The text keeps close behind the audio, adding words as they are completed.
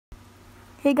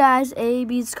Hey guys,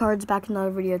 AAB's Cards back in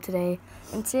another video today,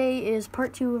 and today is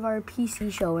part 2 of our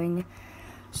PC showing.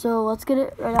 So let's get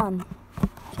it right on.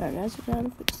 Sorry guys, I gotta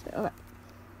fix it. Okay.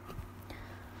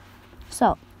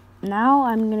 So now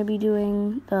I'm gonna be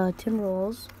doing the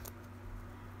Timberwolves.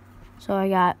 So I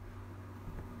got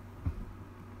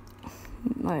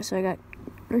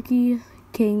Rookie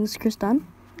Kings Chris Dunn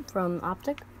from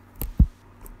Optic.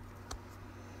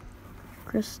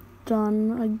 Chris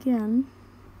Dunn again.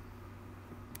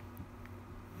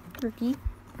 Rookie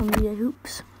from NBA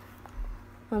Hoops.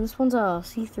 This one's a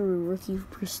see-through Rookie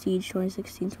Prestige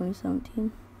 2016-2017.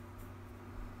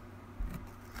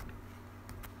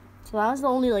 So that was the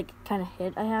only kind of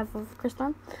hit I have of Chris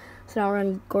Dunn. So now we're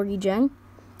on Gorgui Dieng.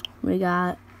 We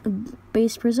got a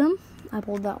base prism. I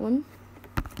pulled that one.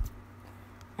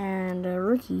 And a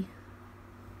rookie.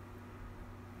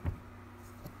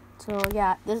 So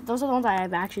yeah, those are the ones I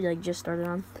have actually just started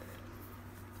on.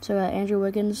 So I got Andrew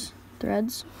Wiggins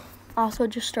threads. Also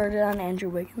just started on Andrew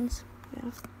Wiggins.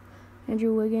 Yeah.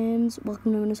 Andrew Wiggins,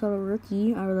 welcome to Minnesota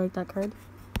rookie. I really like that card.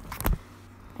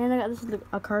 And I got this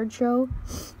a card show.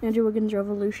 Andrew Wiggins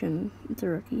Revolution. It's a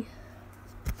rookie.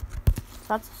 So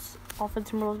that's all for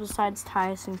Timberwolves besides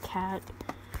Tyus and Cat,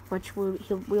 which we'll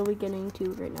be getting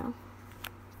to right now.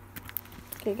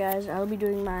 Okay guys, I'll be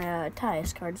doing my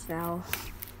Tyus cards now.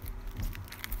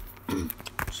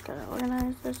 Just gotta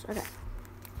organize this. Okay.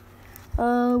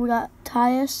 We got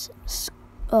Tyus,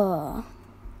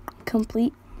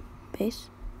 complete base.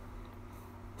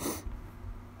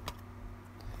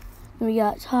 Then we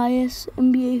got Tyus,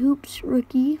 NBA Hoops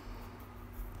rookie.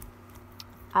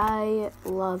 I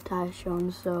love Tyus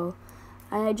Jones, so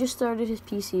I just started his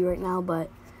PC right now, but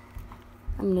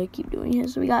I'm gonna keep doing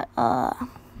his. So we got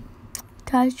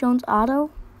Tyus Jones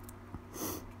auto.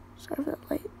 Sorry for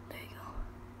that light.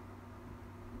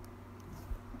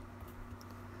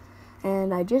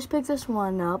 And I just picked this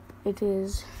one up. It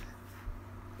is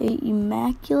a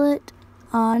Immaculate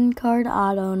on-card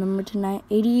auto, number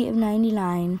 88 of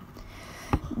 99.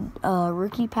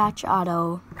 Rookie patch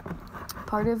auto.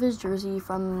 Part of his jersey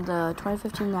from the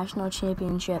 2015 National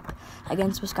Championship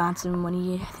against Wisconsin when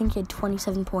I think he had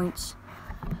 27 points.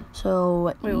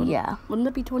 So, wait, yeah. Wouldn't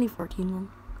that be 2014 then?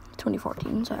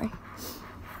 2014, sorry.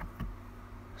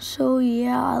 So,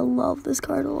 yeah, I love this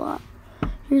card a lot.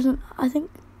 There's the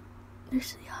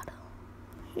auto.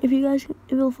 If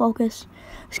it'll focus.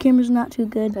 This camera's not too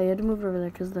good. So you had to move over there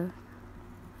because like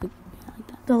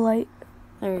that. The light.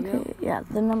 There you go. Yeah,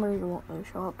 the numbers won't really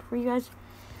show up for you guys.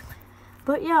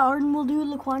 But yeah, Arden will do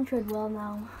Laquan Treadwell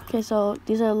now. Okay, so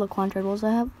these are Laquan Treadwells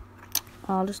I have.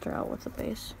 I'll just start out with the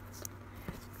base.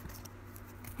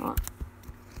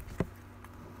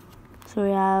 So we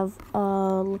have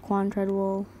Laquan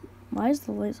Treadwell. Why is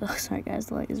the light so sorry guys,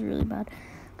 the light is really bad.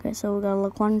 Okay, so we got a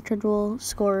Laquan Treadwell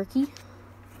score rookie.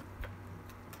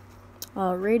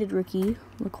 Rated rookie,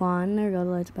 Laquan. There we go,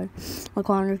 the light's better.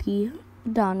 Laquan rookie,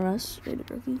 Donruss, rated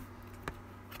rookie.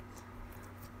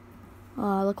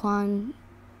 Laquan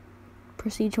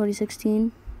Prestige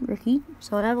 2016 rookie.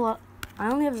 So I have a lot. I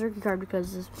only have his rookie card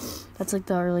because that's the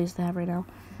earliest I have right now.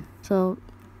 So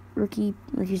rookies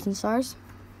and stars.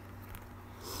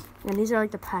 And these are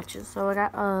the patches. So I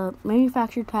got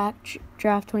manufactured patch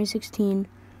draft 2016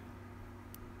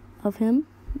 of him.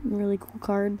 Really cool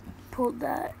card. Pulled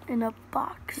that in a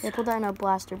box. Yeah, I pulled that in a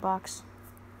blaster box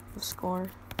of score.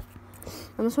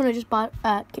 And this one I just bought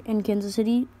in Kansas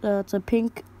City. It's a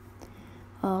pink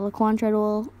Laquan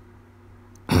Treadwell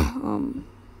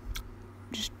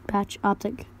just patch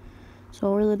optic.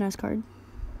 So a really nice card.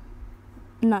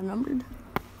 Not numbered.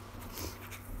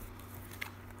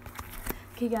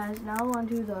 Okay guys, now on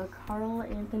to the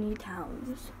Karl-Anthony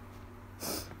Towns.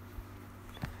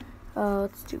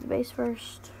 Let's do the base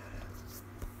first.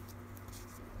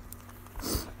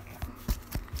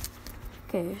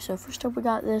 Okay, so first up we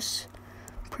got this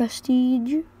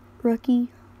Prestige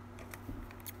rookie.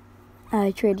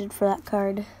 I traded for that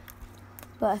card,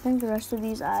 but I think the rest of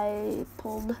these I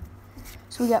pulled.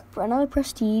 So we got another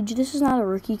Prestige. This is not a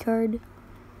rookie card,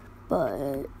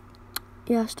 but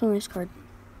yeah, still a nice card.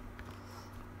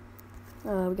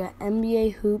 We got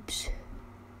NBA Hoops.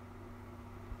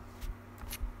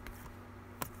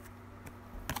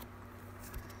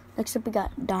 Next up, we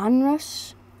got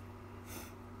Donruss.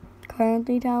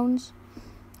 Karl-Anthony Towns.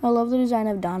 I love the design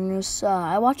of Donruss.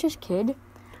 I watched this kid,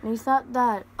 and he thought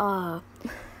that,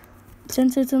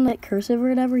 since it's in cursive or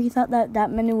whatever, he thought that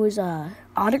meant it was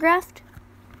autographed.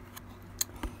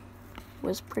 It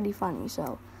was pretty funny,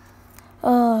 so.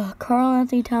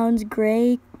 Karl-Anthony Towns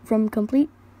Gray from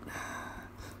Complete.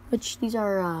 Which these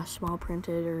are small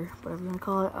printed or whatever you want to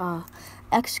call it.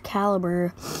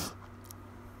 Excalibur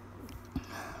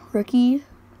rookie.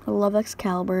 I love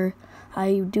Excalibur.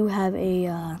 I do have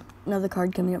a another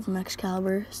card coming up from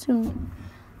Excalibur soon.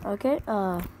 Okay,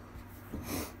 now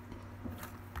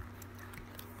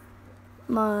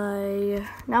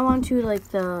on to like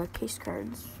the case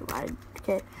cards.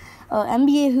 Okay,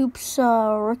 NBA Hoops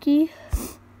rookie.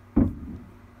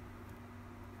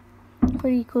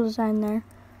 Pretty cool design there.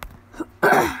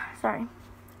 Sorry.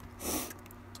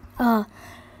 Carl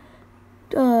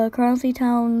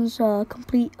Towns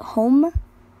complete home.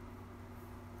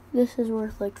 This is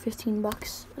worth like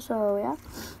 $15. So yeah.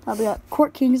 We got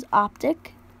Court Kings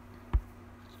Optic.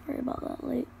 Sorry about that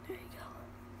late. There you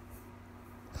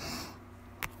go.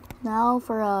 Now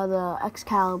for the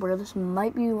Excalibur. This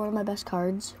might be one of my best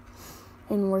cards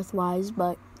in Worthwise,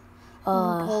 but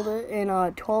pulled it in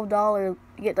 $12.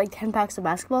 You get like 10 packs of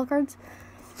basketball cards,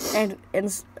 and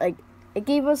like it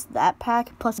gave us that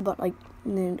pack plus about like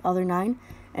the other 9,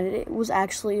 and it was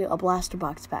actually a blaster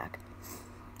box pack.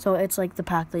 So it's like the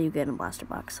pack that you get in a blaster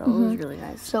box. So it was really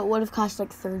nice. So it would have cost like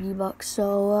 $30.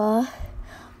 So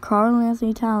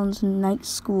Karl-Anthony Towns Night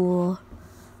School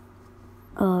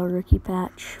rookie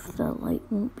patch. The light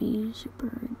won't be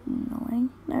super annoying.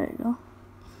 There you go.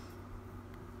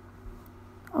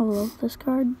 I love this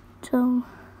card. So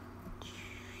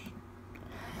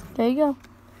there you go.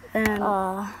 And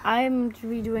I'm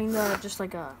redoing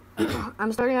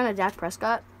I'm starting on a Dak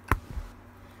Prescott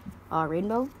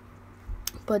rainbow.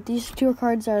 But these 2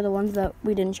 cards are the ones that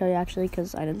we didn't show you actually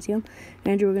because I didn't see them.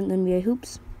 Andrew Wiggins NBA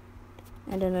Hoops.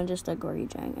 And then just a Gorgie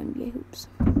Jang NBA Hoops.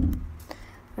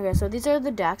 Okay, so these are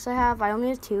the Daks I have. I only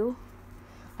have 2.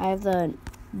 I have the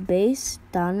base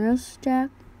Donruss Dak,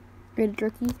 graded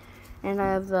rookie. And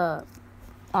I have the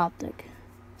Optic.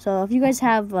 So if you guys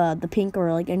have the pink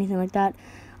or like anything like that,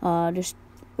 just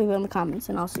leave it in the comments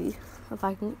and I'll see if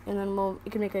I can, and then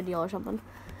we can make a deal or something.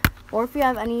 Or if you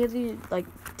have any of the like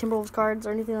Timberwolves cards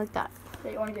or anything like that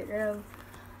you want to get rid of,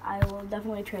 I will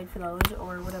definitely trade for those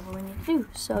or whatever we need to do.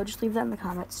 So just leave that in the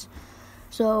comments.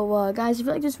 So guys, if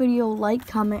you like this video, like,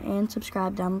 comment, and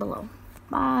subscribe down below.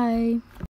 Bye.